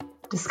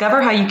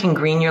Discover how you can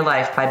green your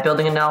life by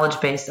building a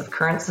knowledge base of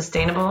current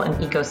sustainable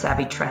and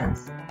eco-savvy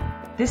trends.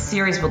 This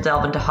series will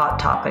delve into hot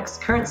topics,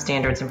 current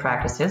standards and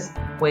practices,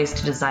 ways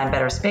to design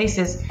better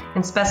spaces,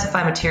 and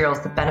specify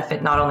materials that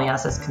benefit not only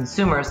us as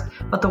consumers,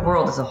 but the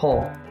world as a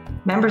whole.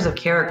 Members of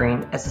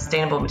Green, as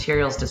sustainable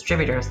materials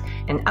distributors,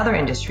 and other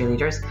industry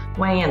leaders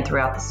weigh in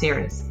throughout the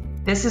series.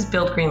 This is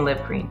Build Green,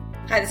 Live Green.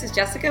 Hi, this is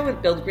Jessica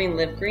with Build Green,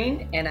 Live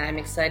Green, and I'm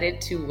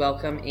excited to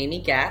welcome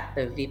Amy Gath,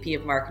 the VP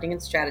of Marketing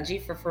and Strategy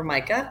for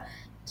Formica,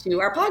 to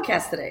our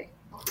podcast today.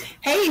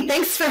 Hey,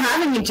 thanks for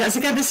having me,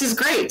 Jessica. This is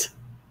great.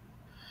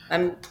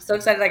 I'm so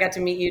excited I got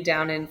to meet you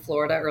down in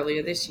Florida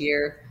earlier this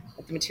year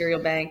at the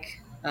Material Bank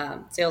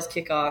sales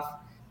kickoff.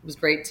 It was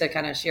great to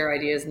kind of share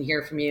ideas and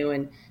hear from you,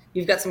 and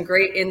you've got some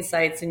great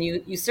insights, and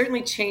you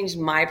certainly changed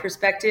my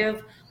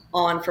perspective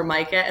on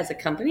Formica as a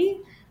company.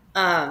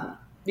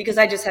 Because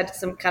I just had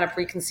some kind of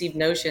preconceived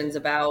notions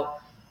about,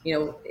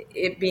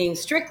 it being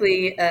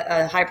strictly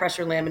a high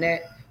pressure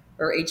laminate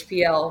or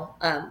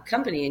HPL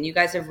company. And you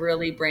guys have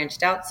really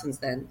branched out since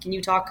then. Can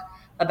you talk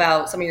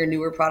about some of your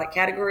newer product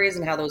categories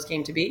and how those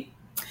came to be?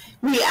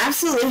 We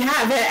absolutely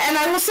have. And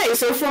I will say,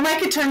 so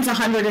Formica turns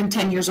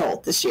 110 years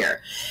old this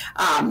year.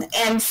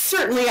 And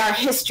certainly our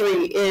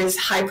history is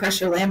high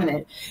pressure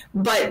laminate.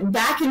 But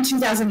back in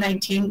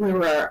 2019, we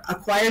were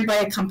acquired by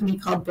a company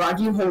called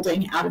Broadview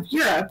Holding out of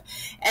Europe.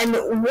 And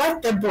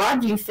what the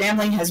Broadview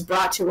family has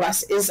brought to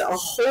us is a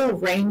whole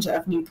range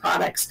of new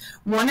products.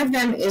 One of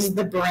them is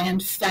the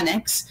brand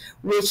Fenix,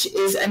 which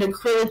is an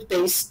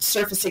acrylic-based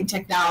surfacing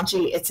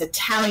technology. It's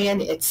Italian,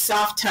 it's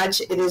soft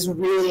touch, it is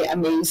really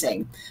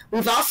amazing.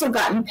 We've also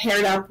gotten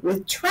paired up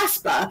with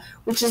Trespa,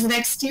 which is an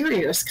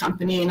exteriors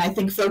company, and I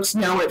think folks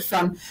know it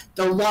from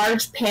the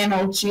large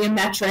panel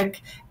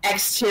geometric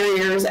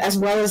exteriors, as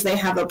well as they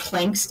have a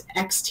planked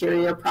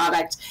exterior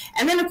product.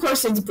 And then, of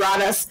course, it's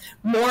brought us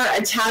more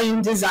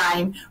Italian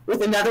design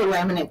with another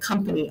laminate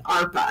company,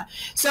 ARPA.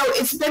 So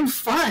it's been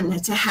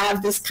fun to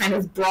have this kind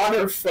of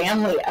broader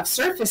family of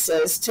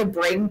surfaces to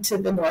bring to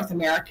the North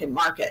American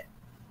market.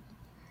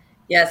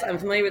 Yes, I'm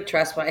familiar with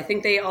Trespa. I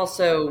think they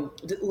also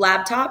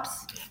laptops.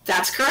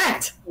 That's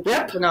correct.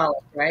 Yep.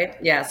 Knowledge, right?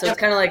 Yeah. So It's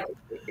kind of like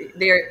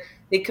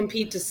they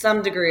compete to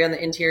some degree on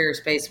the interior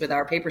space with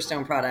our Paper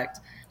Stone product,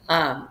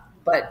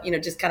 but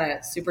just kind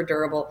of super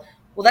durable.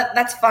 Well,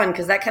 that's fun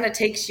because that kind of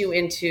takes you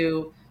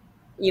into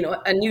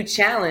a new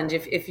challenge.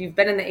 If you've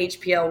been in the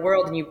HPL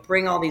world and you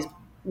bring all these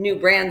new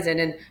brands in,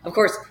 and of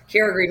course,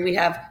 Green, we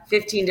have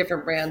 15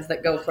 different brands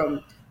that go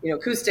from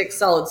acoustic,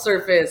 solid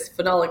surface,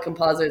 phenolic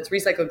composites,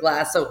 recycled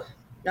glass. So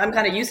I'm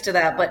kind of used to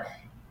that, but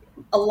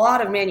a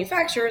lot of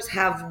manufacturers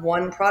have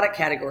one product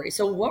category.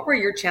 So what were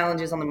your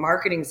challenges on the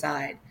marketing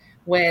side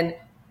when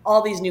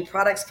all these new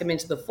products come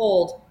into the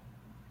fold?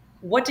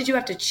 What did you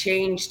have to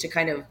change to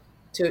kind of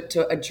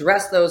to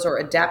address those or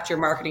adapt your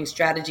marketing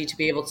strategy to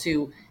be able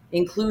to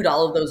include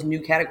all of those new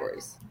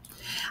categories?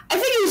 I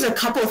think it was a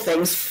couple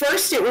things.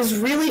 First, it was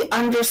really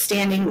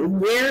understanding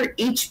where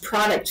each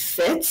product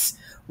fits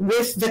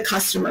with the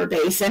customer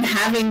base and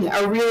having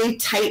a really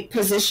tight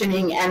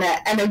positioning and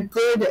a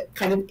good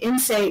kind of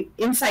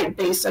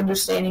insight-based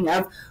understanding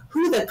of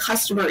who the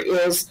customer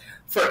is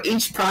for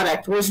each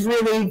product was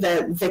really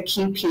the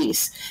key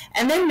piece.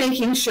 And then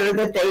making sure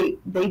that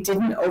they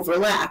didn't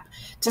overlap.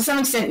 To some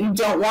extent, you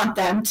don't want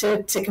them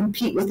to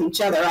compete with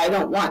each other. I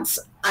don't want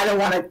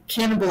to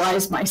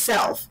cannibalize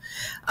myself.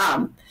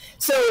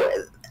 So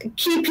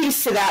key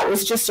piece to that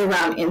was just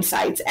around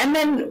insights. And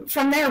then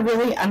from there,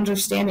 really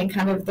understanding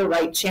kind of the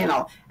right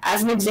channel.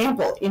 As an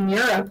example, in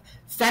Europe,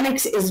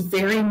 Fenix is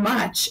very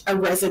much a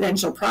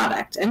residential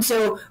product. And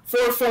so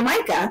for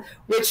Formica,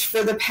 which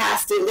for the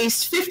past at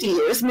least 50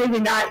 years, maybe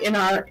not in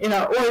our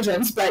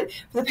origins, but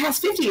for the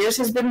past 50 years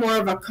has been more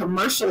of a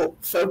commercial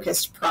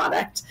focused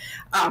product.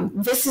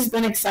 This has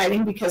been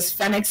exciting because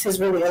Fenix has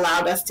really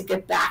allowed us to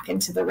get back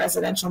into the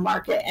residential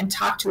market and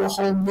talk to a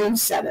whole new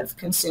set of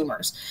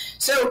consumers.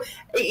 So,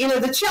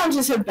 the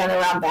challenges have been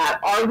around that.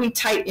 Are we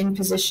tight in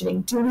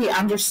positioning? Do we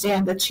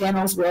understand the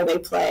channels where they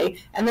play?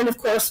 And then, of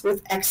course,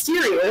 with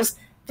exteriors,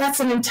 that's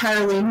an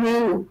entirely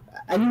new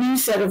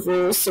set of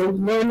rules. So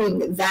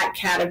learning that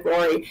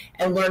category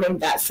and learning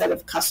that set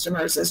of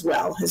customers as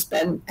well has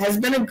been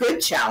a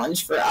good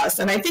challenge for us.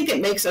 And I think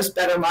it makes us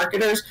better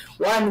marketers.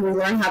 One, we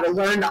learn how to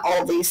learn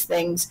all these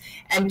things.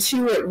 And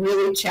two, it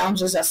really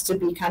challenges us to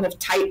be kind of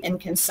tight and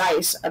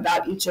concise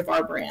about each of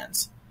our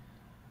brands.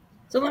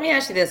 So let me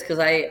ask you this, because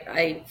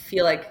I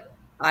feel like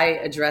I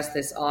address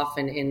this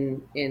often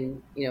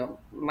in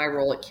my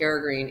role at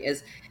Green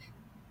is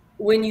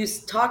when you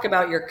talk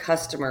about your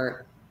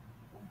customer,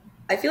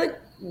 I feel like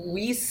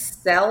we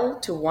sell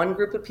to one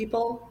group of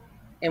people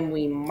and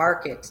we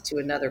market to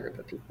another group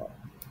of people.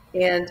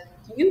 And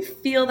do you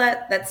feel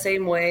that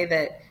same way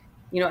that,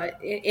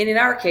 in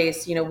our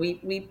case,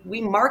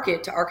 we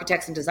market to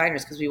architects and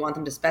designers because we want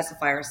them to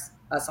specify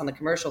us on the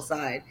commercial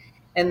side.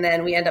 And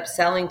then we end up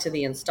selling to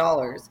the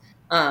installers.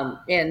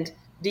 And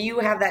do you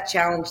have that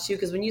challenge too?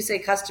 Because when you say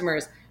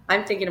customers,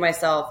 I'm thinking to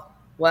myself,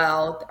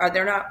 well,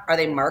 are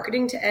they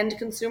marketing to end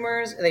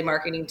consumers? Are they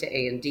marketing to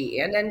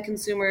A&D and end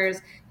consumers?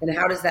 And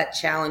how does that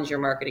challenge your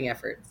marketing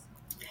efforts?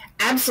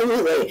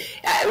 Absolutely.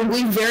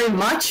 We very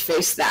much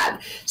face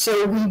that.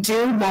 So we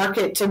do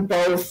market to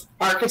both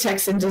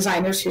architects and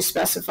designers who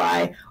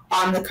specify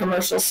on the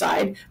commercial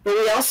side, but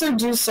we also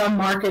do some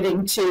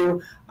marketing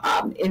to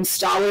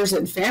installers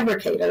and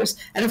fabricators.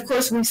 And of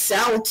course, we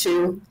sell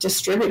to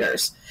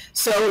distributors.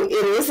 So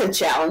it is a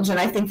challenge. And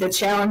I think the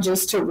challenge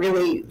is to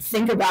really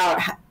think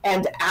about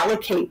and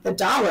allocate the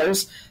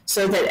dollars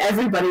so that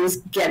everybody is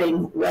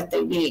getting what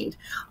they need.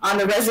 On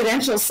the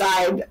residential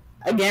side,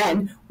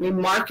 again, we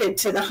market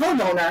to the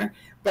homeowner,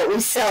 but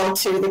we sell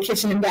to the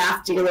kitchen and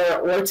bath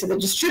dealer or to the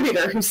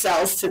distributor who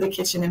sells to the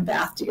kitchen and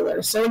bath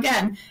dealer. So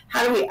again,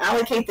 how do we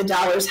allocate the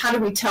dollars? How do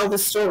we tell the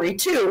story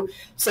too,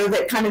 so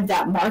that kind of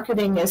that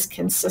marketing is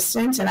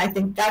consistent? And I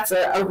think that's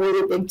a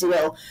really big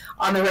deal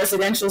on the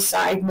residential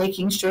side,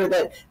 making sure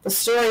that the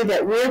story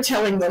that we're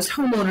telling those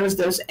homeowners,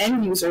 those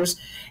end users,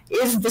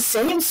 is the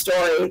same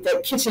story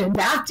that kitchen and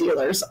bath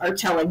dealers are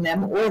telling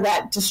them, or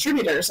that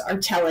distributors are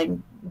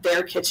telling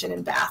their kitchen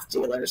and bath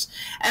dealers.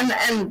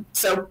 And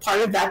so part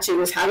of that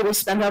too is, how do we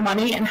spend our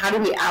money and how do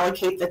we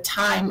allocate the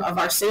time of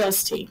our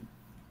sales team?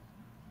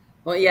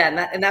 Well,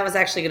 yeah, and that was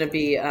actually going to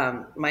be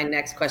my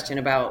next question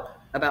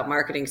about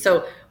marketing.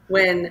 So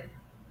when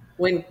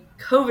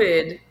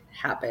COVID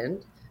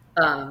happened,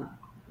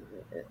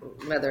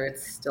 whether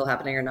it's still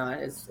happening or not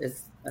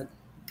is a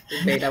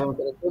debate I won't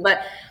get into.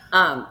 But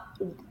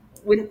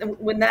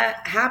when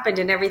that happened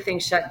and everything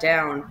shut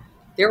down,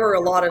 there were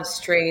a lot of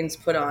strains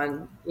put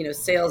on,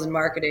 sales and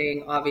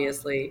marketing,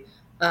 obviously.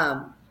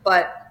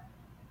 But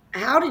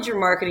how did your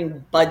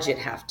marketing budget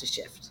have to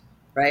shift,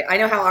 right? I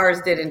know how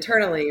ours did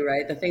internally,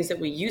 right? The things that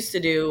we used to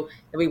do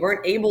that we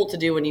weren't able to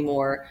do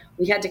anymore,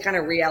 we had to kind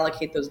of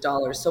reallocate those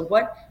dollars. So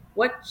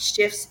what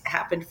shifts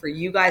happened for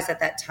you guys at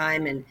that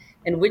time,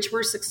 and which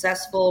were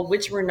successful,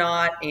 which were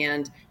not,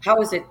 and how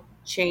has it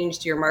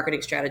changed your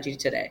marketing strategy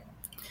today?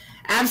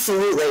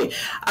 Absolutely.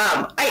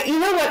 You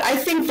know what? I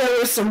think there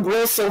were some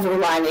real silver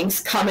linings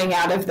coming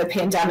out of the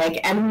pandemic,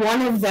 and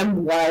one of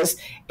them was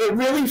it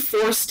really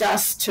forced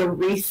us to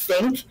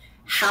rethink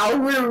how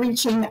we're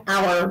reaching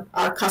our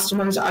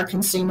customers, our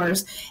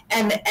consumers,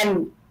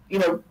 and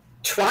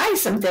try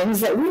some things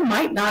that we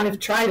might not have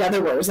tried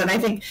otherwise. And I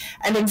think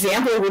an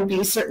example would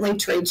be certainly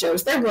trade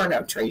shows. There were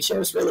no trade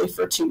shows really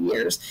for 2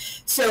 years.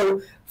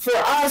 So for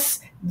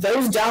us,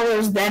 those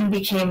dollars then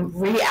became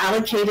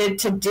reallocated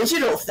to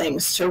digital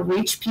things to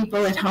reach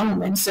people at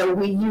home. And so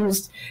we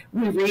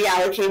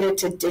reallocated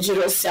to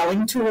digital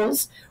selling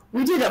tools.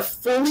 We did a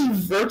fully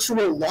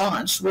virtual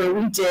launch where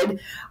we did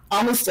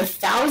almost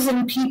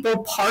 1,000 people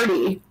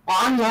party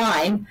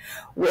online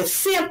with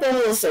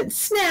samples and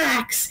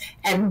snacks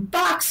and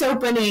box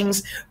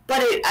openings.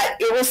 But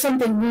it was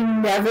something we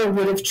never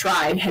would have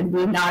tried had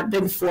we not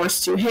been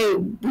forced to. Hey,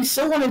 we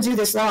still want to do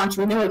this launch.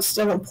 We know it's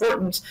still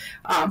important,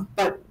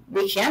 but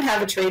we can't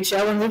have a trade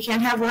show and we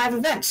can't have live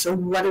events. So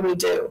what do we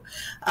do?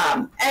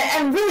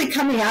 And really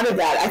coming out of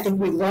that, I think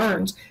we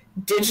learned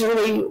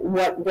digitally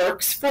what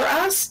works for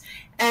us.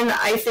 And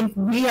I think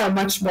we are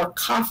much more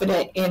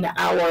confident in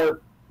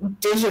our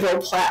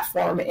digital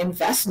platform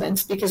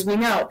investments because we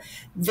know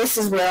this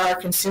is where our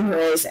consumer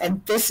is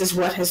and this is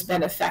what has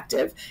been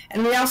effective.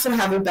 And we also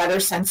have a better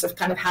sense of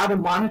kind of how to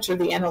monitor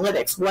the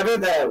analytics. What are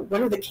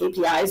the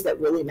KPIs that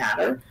really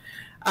matter?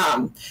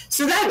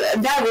 So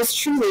that was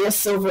truly a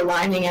silver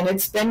lining, and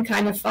it's been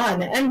kind of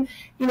fun. And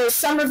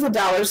some of the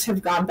dollars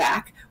have gone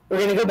back. We're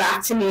going to go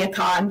back to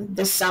NeoCon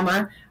this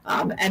summer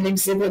and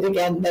exhibit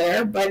again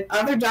there. But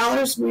other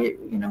dollars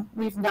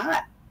we've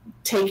not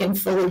taken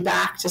fully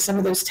back to some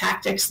of those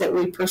tactics that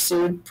we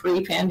pursued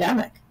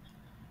pre-pandemic.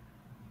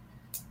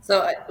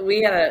 So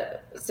we had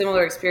a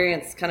similar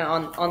experience kind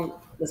of on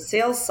the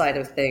sales side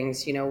of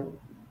things.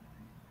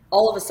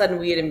 All of a sudden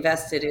we had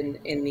invested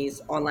in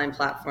these online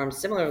platforms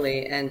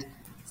similarly, and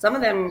some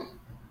of them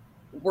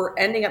were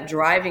ending up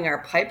driving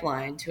our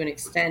pipeline to an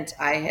extent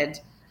I had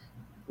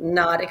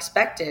not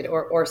expected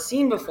or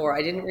seen before.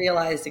 I didn't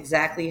realize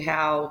exactly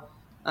how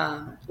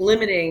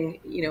limiting,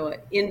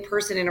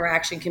 in-person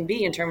interaction can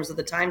be in terms of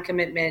the time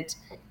commitment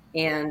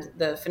and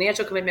the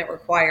financial commitment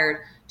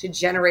required to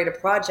generate a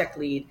project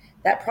lead.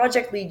 That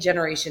project lead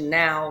generation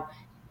now,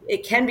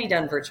 it can be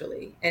done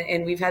virtually.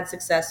 And we've had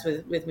success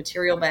with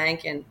Material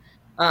Bank and,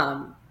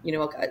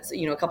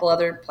 a couple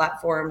other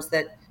platforms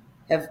that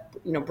have,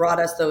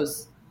 brought us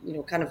those,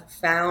 kind of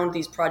found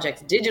these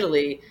projects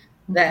digitally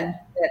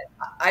that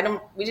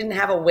we didn't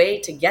have a way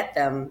to get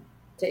them,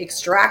 to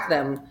extract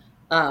them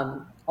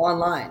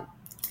online.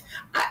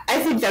 I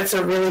think that's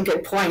a really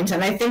good point.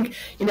 And I think,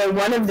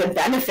 one of the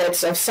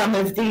benefits of some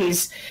of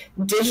these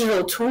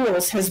digital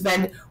tools has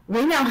been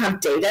we now have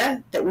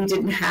data that we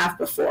didn't have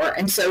before.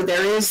 And so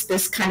there is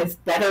this kind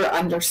of better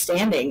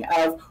understanding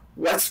of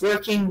what's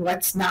working,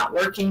 what's not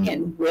working,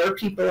 and where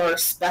people are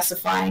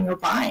specifying or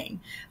buying.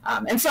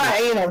 And so,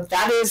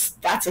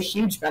 that's a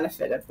huge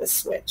benefit of this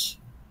switch.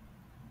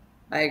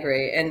 I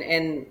agree.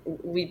 And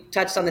we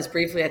touched on this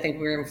briefly, I think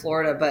we were in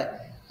Florida,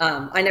 but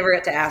I never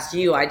had to ask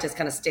you. I just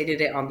kind of stated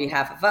it on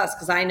behalf of us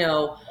because I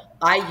know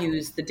I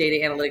use the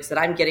data analytics that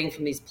I'm getting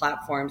from these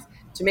platforms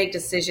to make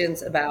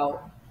decisions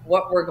about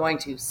what we're going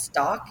to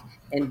stock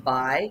and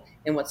buy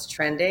and what's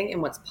trending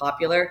and what's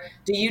popular.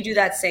 Do you do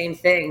that same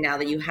thing now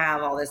that you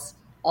have all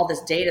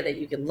this data that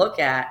you can look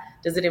at?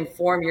 Does it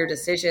inform your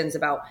decisions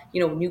about,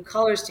 new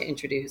colors to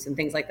introduce and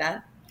things like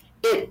that?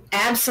 It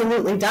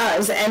absolutely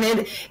does. And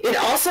it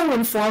also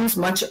informs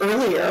much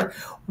earlier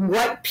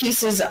what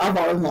pieces of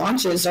our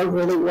launches are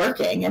really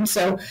working. And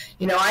so,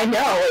 I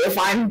know if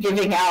I'm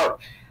giving out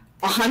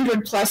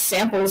 100 plus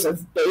samples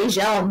of beige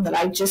elm that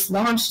I just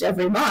launched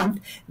every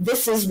month,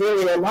 this is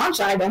really a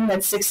launch item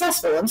that's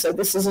successful. And so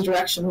this is a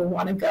direction we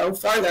want to go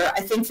further.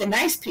 I think the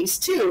nice piece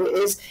too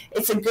is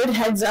it's a good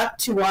heads up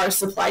to our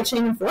supply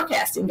chain and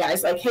forecasting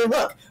guys. Like, hey,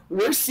 look,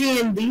 we're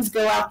seeing these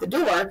go out the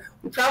door.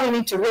 We probably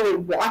need to really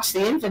watch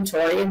the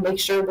inventory and make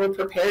sure we're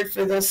prepared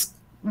for this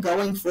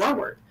going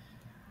forward.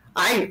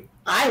 I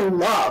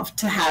love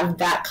to have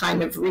that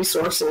kind of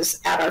resources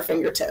at our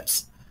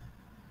fingertips.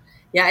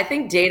 Yeah, I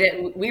think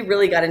we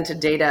really got into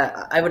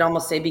data, I would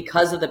almost say,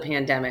 because of the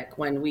pandemic,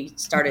 when we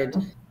started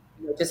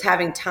just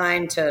having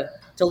time to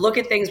look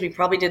at things we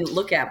probably didn't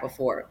look at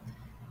before.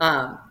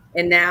 And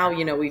now,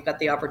 we've got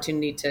the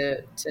opportunity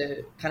to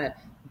kind of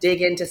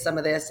dig into some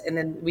of this. And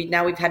then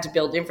we've had to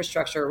build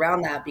infrastructure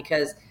around that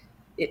because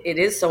it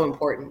is so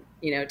important,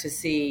 to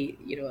see,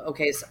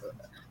 okay,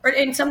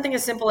 and something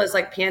as simple as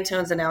like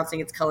Pantone's announcing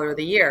its color of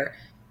the year.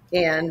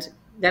 And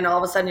then all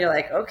of a sudden you're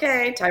like,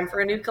 okay, time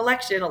for a new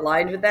collection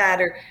aligned with that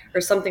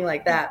or something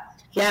like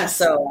that. Yes.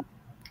 So,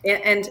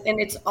 and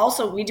it's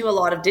also, we do a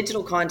lot of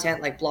digital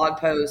content like blog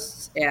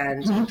posts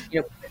and,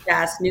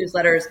 podcasts,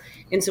 newsletters.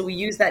 And so we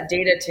use that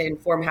data to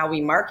inform how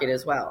we market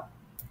as well.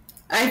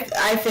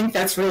 I think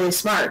that's really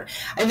smart.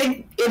 I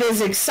think it is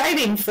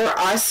exciting for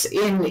us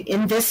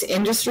in this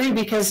industry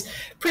because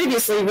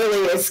previously,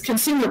 really, as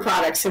consumer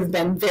products have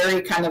been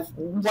very kind of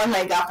one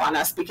leg up on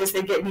us because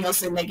they get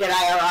Nielsen, they get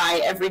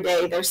IRI every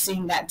day, they're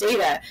seeing that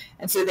data.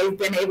 And so they've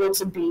been able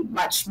to be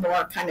much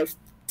more kind of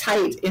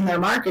tight in their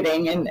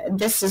marketing. And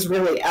this is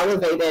really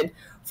elevated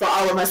for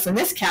all of us in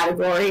this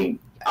category.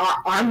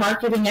 Our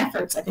marketing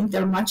efforts, I think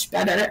they're much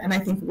better, and I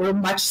think we're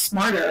much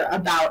smarter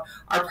about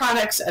our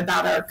products,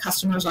 about our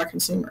customers, our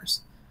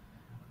consumers.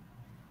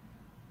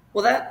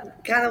 Well,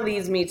 that kind of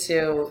leads me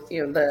to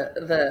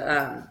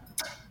the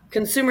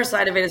consumer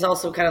side of it is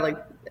also kind of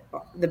like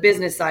the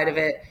business side of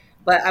it.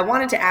 But I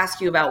wanted to ask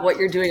you about what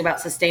you're doing about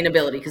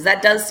sustainability because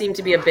that does seem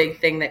to be a big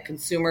thing that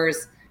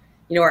consumers,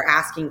 are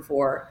asking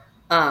for.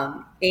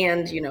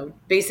 And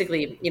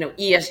basically,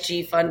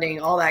 ESG funding,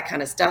 all that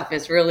kind of stuff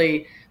is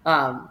really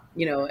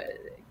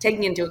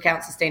taking into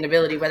account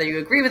sustainability, whether you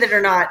agree with it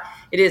or not,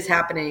 it is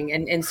happening.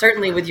 And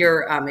certainly with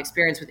your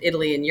experience with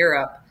Italy and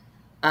Europe,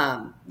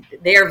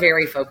 they are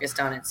very focused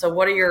on it. So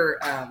what are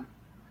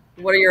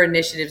your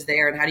initiatives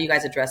there and how do you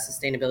guys address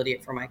sustainability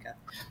at Formica?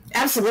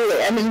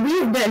 Absolutely. I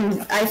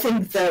mean, I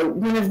think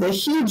one of the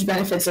huge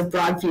benefits of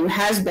Broadview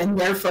has been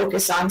their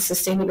focus on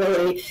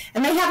sustainability,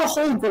 and they have a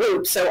whole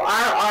group. So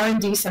our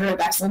R&D Center of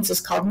Excellence is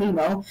called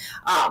NEMO,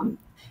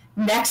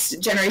 Next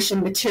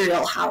Generation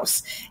Material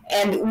House.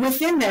 And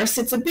within there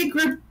sits a big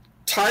group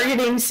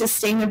targeting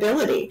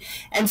sustainability.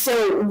 And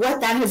so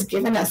what that has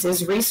given us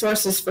is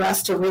resources for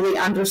us to really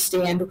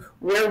understand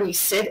where we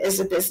sit as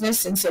a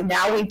business. And so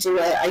now we do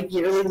a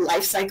yearly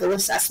life cycle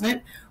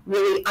assessment,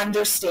 really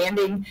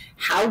understanding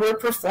how we're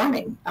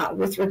performing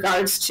with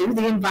regards to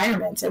the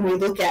environment. And we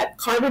look at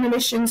carbon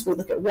emissions, we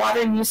look at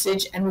water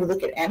usage, and we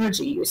look at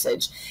energy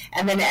usage.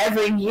 And then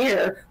every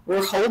year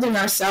we're holding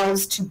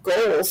ourselves to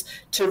goals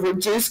to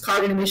reduce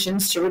carbon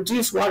emissions, to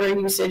reduce water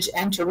usage,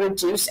 and to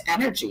reduce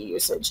energy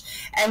usage.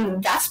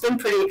 And that's been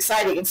pretty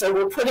exciting. And so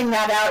we're putting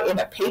that out in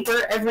a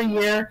paper every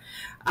year.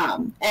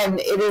 And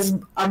it is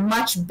a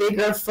much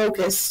bigger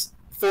focus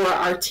for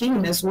our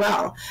team as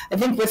well. I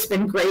think what's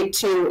been great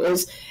too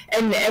is,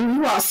 and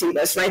you all see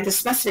this, right? The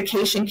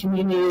specification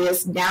community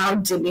is now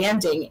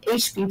demanding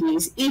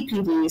HPDs,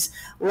 EPDs,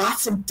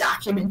 lots of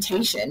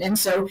documentation. And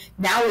so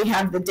now we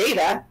have the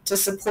data to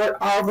support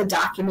all the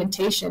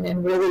documentation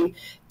and really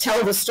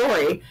tell the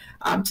story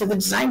to the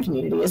design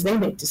community as they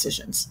make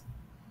decisions.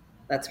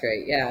 That's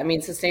great. Yeah. I mean,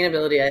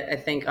 sustainability, I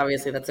think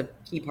obviously that's a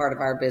key part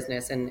of our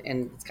business and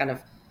it's kind of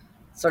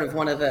sort of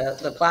one of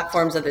the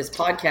platforms of this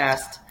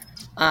podcast.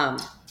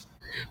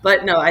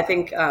 But no, I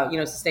think,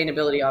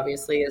 sustainability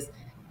obviously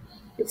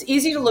it's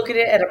easy to look at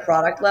it at a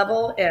product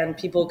level and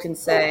people can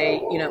say,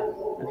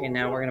 okay,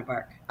 now we're going to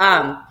bark.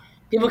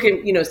 People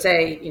can,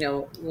 say,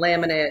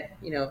 laminate,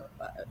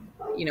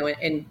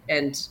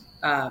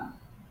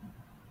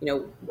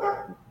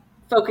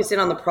 focus in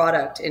on the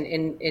product and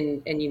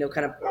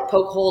kind of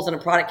poke holes in a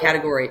product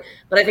category.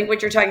 But I think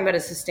what you're talking about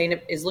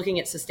is looking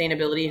at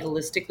sustainability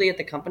holistically at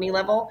the company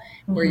level,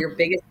 where your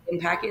biggest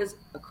impact is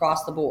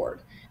across the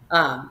board.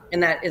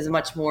 And that is a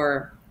much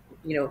more,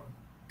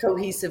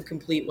 cohesive,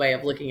 complete way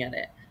of looking at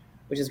it,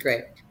 which is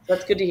great. So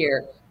that's good to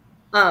hear.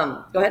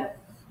 Go ahead.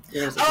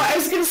 I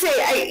was going to say,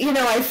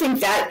 I think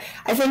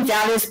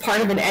that is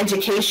part of an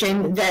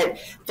education that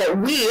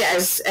we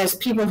as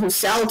people who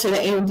sell to the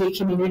A&D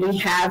community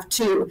have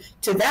to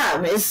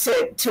them, is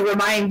to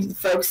remind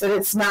folks that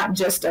it's not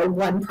just a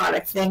one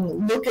product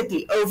thing. Look at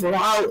the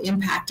overall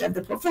impact of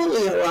the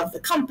portfolio of the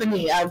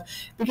company,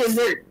 because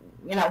they're,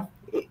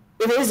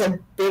 it is a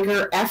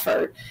bigger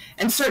effort.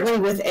 And certainly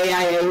with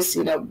AIA's,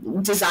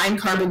 design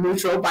carbon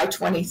neutral by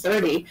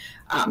 2030,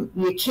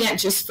 you can't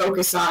just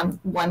focus on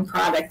one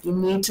product. You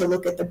need to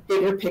look at the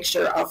bigger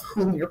picture of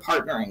whom you're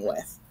partnering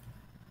with.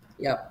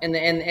 Yep,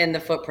 and the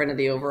footprint of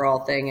the overall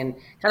thing, and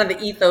kind of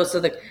the ethos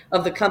of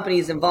the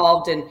companies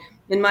involved. And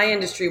in my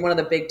industry, one of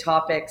the big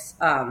topics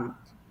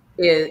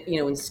is,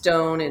 in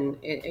stone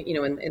and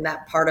in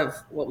that part of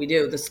what we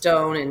do, the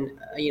stone and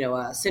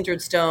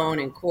sintered stone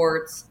and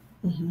quartz.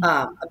 Mm-hmm.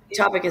 A big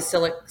topic is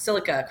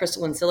silica,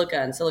 crystalline silica,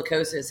 and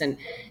silicosis, and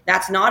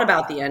that's not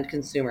about the end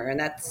consumer, and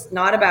that's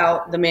not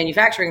about the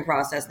manufacturing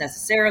process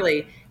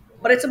necessarily,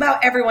 but it's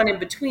about everyone in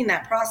between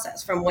that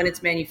process, from when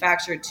it's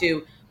manufactured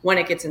to when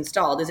it gets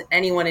installed. Is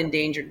anyone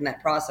endangered in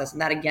that process?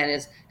 And that, again,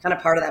 is kind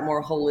of part of that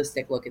more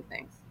holistic look at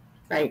things.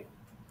 Right.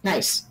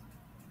 Nice.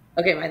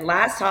 Okay, my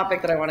last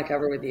topic that I want to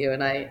cover with you,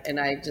 and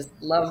I just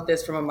love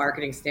this from a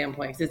marketing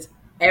standpoint, because it's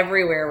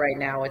everywhere right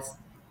now. It's,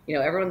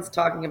 everyone's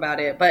talking about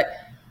it, but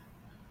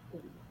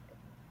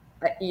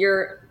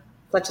you're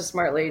such a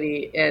smart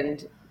lady,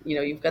 and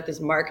you've got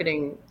this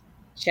marketing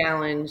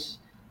challenge,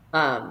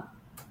 and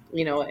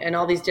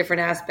all these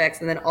different aspects,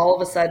 and then all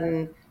of a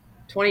sudden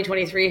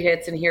 2023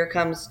 hits, and here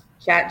comes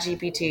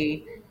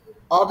ChatGPT,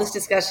 all this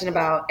discussion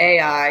about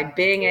AI,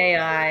 Bing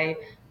AI,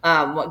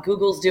 what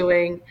Google's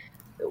doing.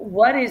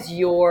 What is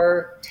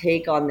your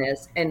take on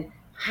this, and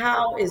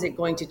how is it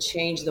going to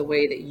change the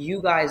way that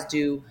you guys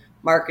do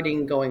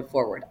marketing going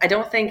forward? I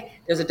don't think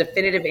there's a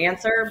definitive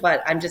answer,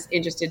 but I'm just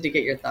interested to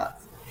get your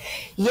thoughts.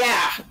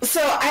 Yeah.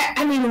 So,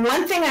 I mean,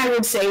 one thing I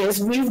would say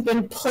is we've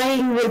been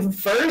playing with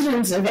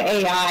versions of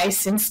AI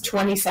since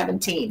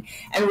 2017.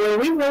 And where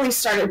we really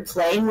started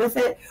playing with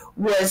it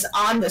was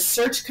on the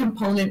search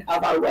component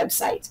of our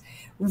website.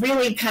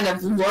 Really kind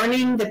of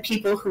learning the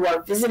people who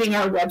are visiting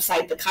our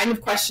website, the kind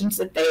of questions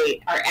that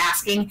they are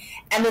asking,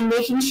 and then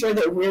making sure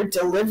that we're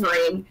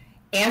delivering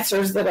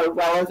answers that are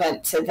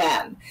relevant to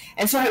them.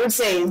 And so I would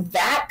say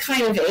that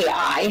kind of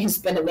AI has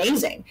been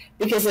amazing,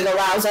 because it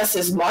allows us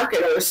as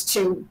marketers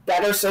to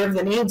better serve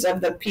the needs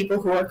of the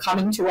people who are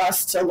coming to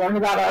us to learn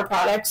about our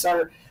products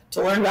or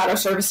to learn about our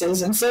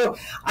services. And so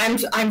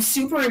I'm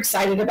super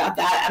excited about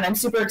that, and I'm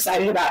super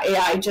excited about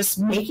AI just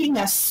making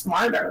us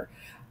smarter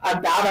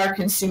about our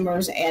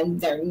consumers and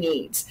their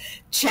needs.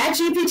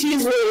 ChatGPT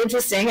is really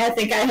interesting. I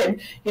think I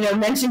had,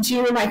 mentioned to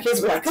you when my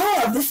kids were like,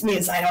 "Oh, this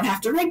means I don't have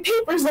to write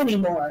papers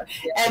anymore."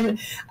 And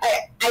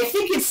I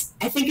think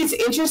it's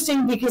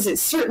interesting because it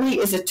certainly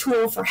is a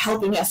tool for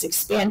helping us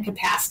expand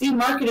capacity.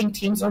 Marketing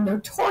teams are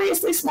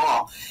notoriously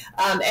small,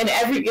 and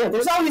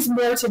there's always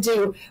more to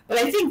do. But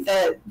I think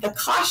the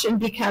caution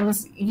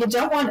becomes you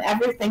don't want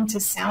everything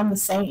to sound the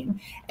same,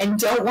 and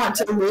don't want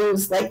to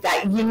lose like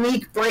that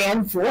unique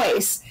brand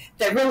voice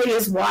that really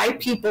is why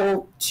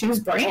people choose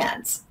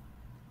brands.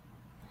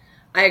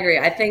 I agree.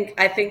 I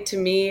think to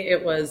me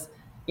it was,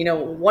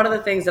 one of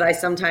the things that I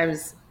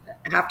sometimes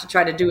have to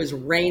try to do is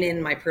rein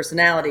in my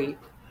personality,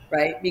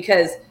 right?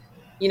 Because,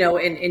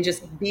 and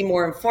just be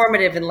more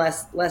informative and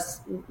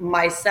less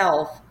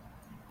myself.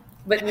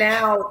 But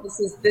now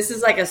this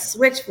is like a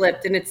switch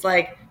flipped, and it's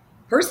like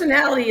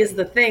personality is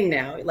the thing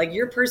now. Like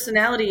your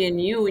personality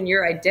and you and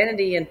your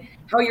identity and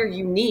how you're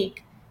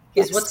unique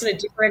is what's going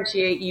to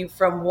differentiate you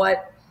from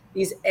what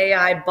these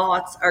AI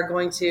bots are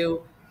going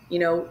to,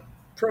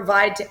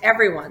 provide to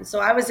everyone. So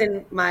I was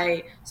in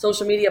my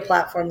social media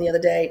platform the other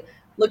day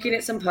looking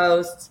at some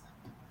posts,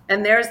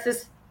 and there's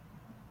this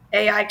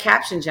AI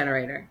caption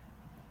generator.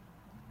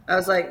 I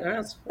was like,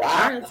 oh,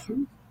 wow.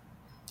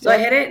 So I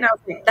hit it, and I was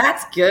like,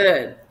 that's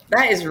good.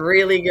 That is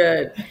really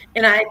good.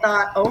 And I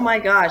thought, oh my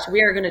gosh,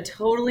 we are going to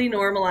totally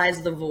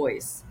normalize the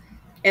voice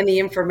and the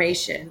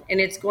information. And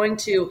it's going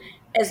to,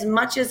 as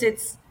much as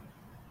it's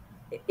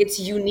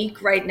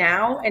unique right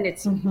now and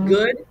it's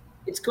good,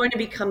 it's going to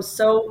become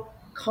so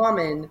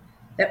common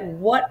that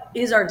what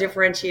is our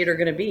differentiator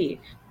going to be?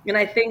 And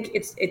I think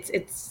it's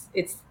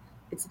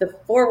the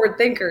forward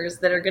thinkers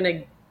that are going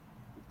to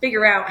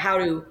figure out how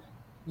to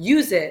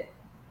use it,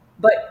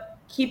 but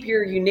keep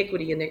your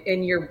uniquity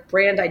and your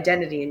brand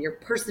identity and your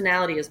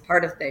personality as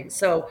part of things.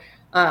 So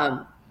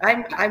I'm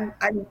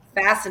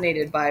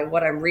fascinated by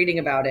what I'm reading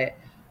about it.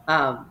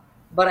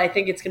 But I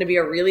think it's going to be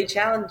a really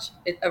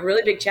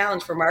big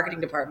challenge for marketing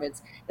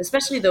departments,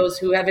 especially those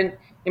who haven't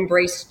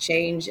embraced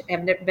change,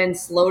 have been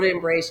slow to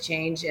embrace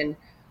change, and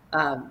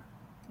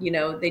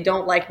they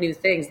don't like new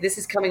things. This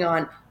is coming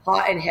on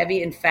hot and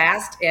heavy and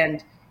fast,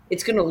 and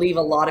it's going to leave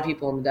a lot of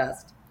people in the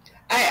dust.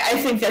 I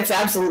think that's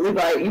absolutely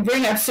right. You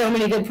bring up so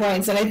many good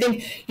points. And I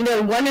think,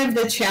 one of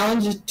the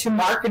challenges to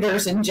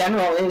marketers in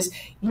general is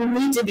you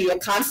need to be a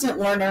constant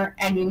learner,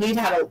 and you need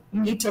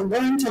to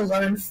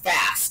learn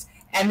fast.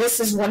 And this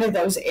is one of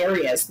those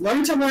areas.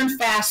 Learn to learn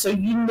fast so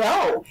you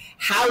know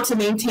how to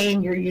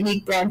maintain your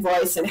unique brand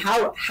voice and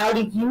how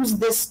to use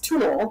this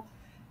tool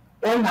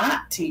or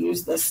not to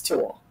use this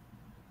tool.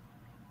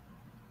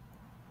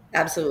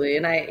 Absolutely.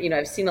 And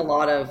I've seen a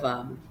lot of,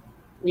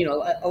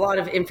 a lot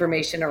of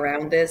information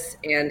around this,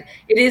 and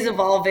it is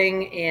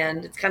evolving,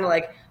 and it's kind of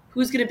like,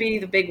 who's going to be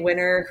the big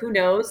winner? Who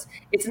knows?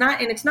 It's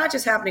not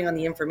just happening on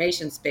the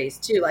information space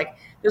too. Like,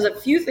 there's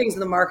a few things in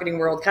the marketing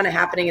world kind of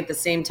happening at the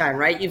same time,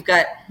 right? You've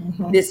got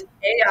this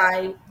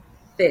AI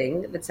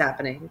thing that's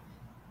happening.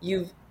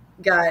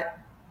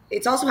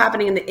 It's also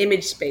happening in the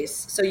image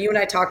space. So you and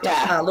I talked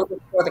a little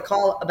bit before the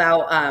call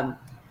about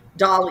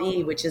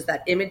DALL-E, which is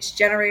that image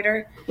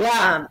generator.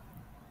 Yeah.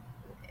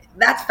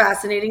 That's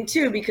fascinating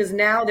too, because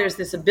now there's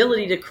this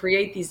ability to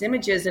create these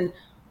images. And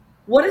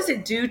what does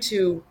it do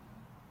to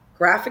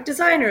graphic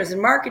designers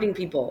and marketing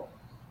people?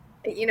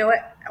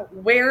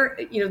 Where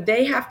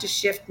they have to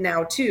shift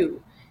now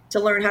too to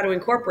learn how to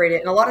incorporate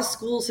it. And a lot of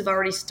schools have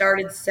already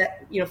started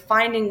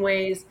finding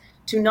ways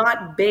to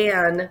not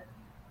ban,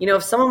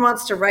 if someone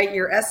wants to write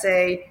your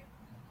essay,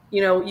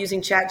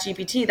 using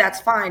ChatGPT,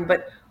 that's fine.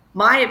 But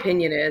my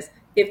opinion is,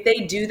 if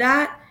they do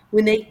that,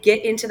 when they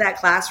get into that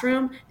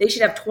classroom, they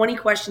should have 20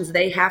 questions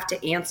they have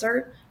to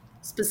answer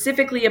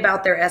specifically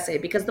about their essay.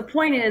 Because the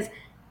point is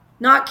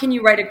not, can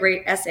you write a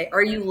great essay?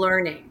 Are you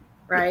learning,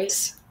 right?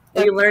 Yes.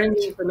 Are you learning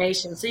the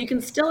information? So you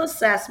can still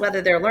assess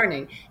whether they're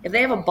learning. If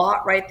they have a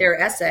bot write their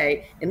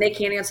essay and they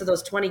can't answer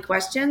those 20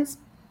 questions,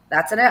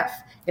 that's an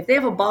F. If they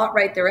have a bot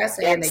write their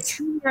essay and they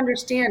truly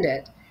understand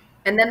it,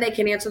 and then they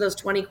can answer those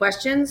 20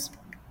 questions,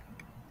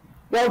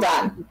 well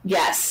done.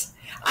 Yes.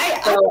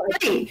 I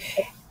agree.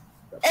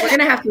 We're going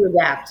to have to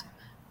adapt.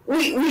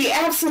 We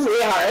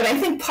absolutely are. And I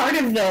think part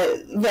of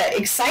the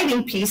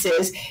exciting piece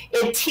is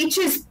it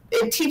teaches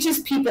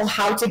people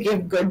how to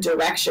give good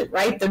direction,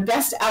 right? The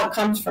best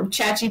outcomes from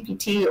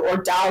ChatGPT or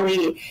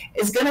DALL-E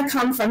is going to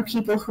come from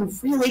people who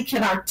really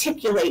can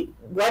articulate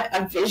what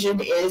a vision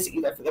is,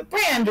 either for the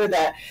brand or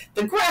the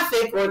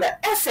graphic or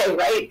the essay,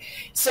 right?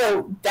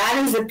 So that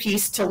is a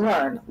piece to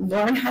learn.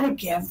 Learn how to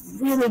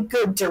give really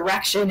good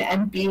direction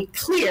and be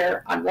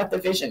clear on what the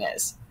vision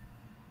is.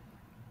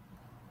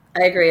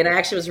 I agree. And I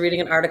actually was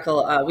reading an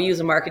article. We use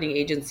a marketing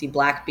agency,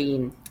 Black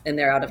Bean, and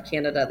they're out of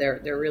Canada.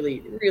 They're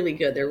really, really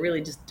good. They're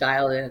really just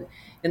dialed in.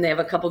 And they have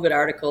a couple good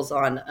articles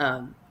on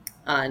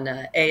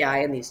AI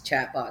and these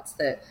chatbots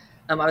that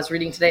I was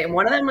reading today. And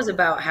one of them was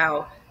about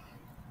how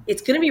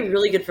it's going to be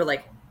really good for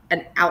like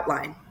an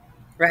outline,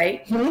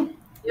 right? Mm-hmm.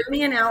 Give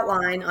me an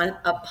outline on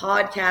a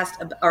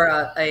podcast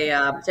or say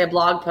a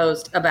blog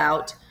post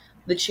about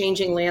the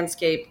changing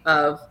landscape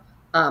of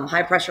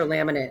high pressure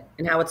laminate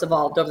and how it's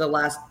evolved over the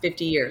last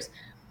 50 years.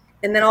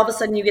 And then all of a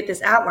sudden you get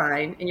this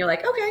outline and you're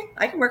like, okay,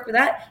 I can work with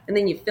that. And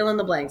then you fill in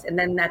the blanks. And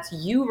then that's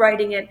you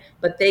writing it,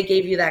 but they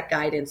gave you that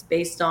guidance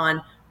based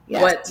on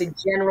what the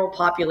general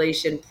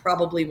population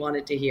probably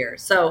wanted to hear.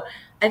 So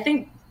I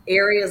think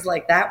areas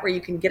like that where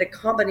you can get a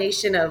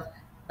combination of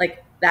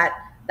like that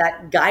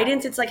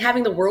guidance, it's like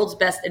having the world's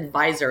best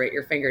advisor at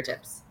your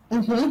fingertips.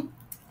 Mm-hmm.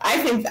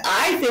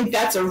 I think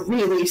that's a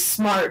really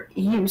smart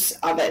use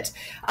of it,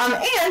 and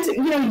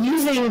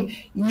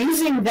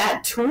using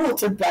that tool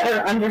to better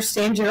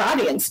understand your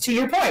audience. To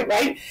your point,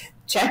 right?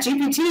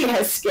 ChatGPT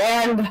has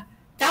scanned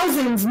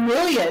thousands,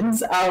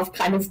 millions of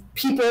kind of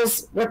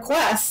people's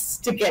requests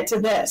to get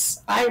to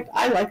this.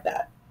 I like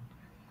that.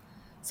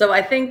 So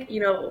I think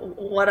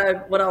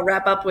what I'll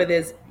wrap up with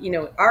is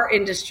our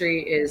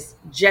industry is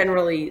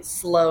generally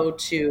slow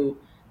to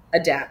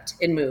adapt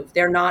and move.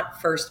 They're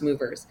not first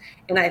movers.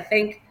 And I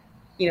think,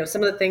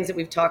 some of the things that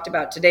we've talked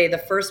about today, the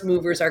first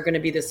movers are going to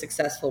be the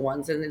successful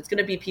ones. And it's going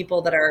to be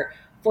people that are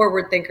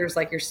forward thinkers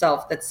like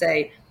yourself that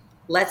say,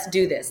 let's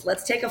do this.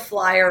 Let's take a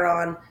flyer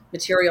on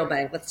Material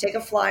Bank. Let's take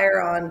a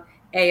flyer on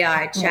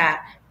AI,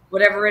 chat,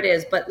 whatever it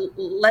is. But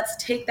let's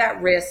take that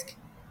risk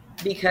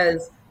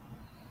because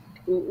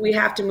we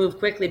have to move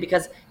quickly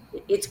because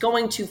it's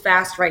going too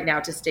fast right now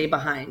to stay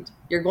behind.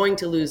 You're going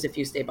to lose if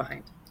you stay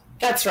behind.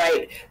 That's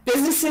right.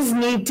 Businesses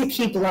need to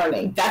keep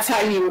learning. That's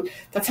how you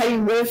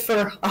live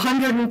for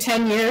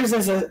 110 years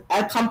as a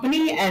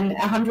company and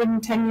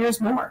 110 years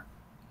more.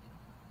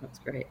 That's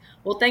great.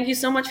 Well, thank you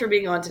so much for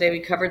being on today. We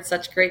covered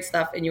such great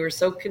stuff and you were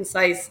so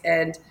concise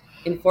and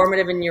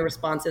informative in your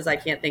responses. I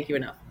can't thank you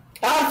enough.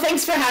 Oh,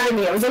 thanks for having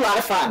me. It was a lot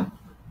of fun.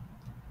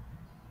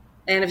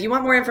 And if you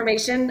want more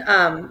information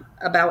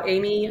about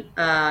Amy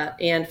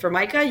and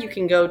Formica, you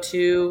can go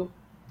to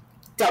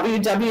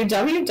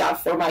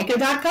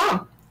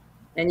www.formica.com.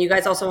 And you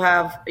guys also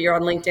you're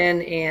on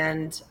LinkedIn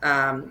and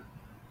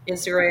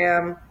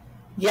Instagram.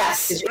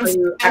 Yes.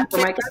 At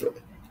Formica?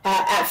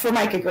 At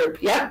Formica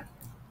Group, yep.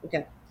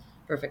 Okay,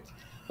 perfect.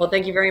 Well,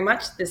 thank you very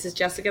much. This is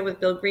Jessica with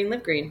Build Green,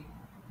 Live Green.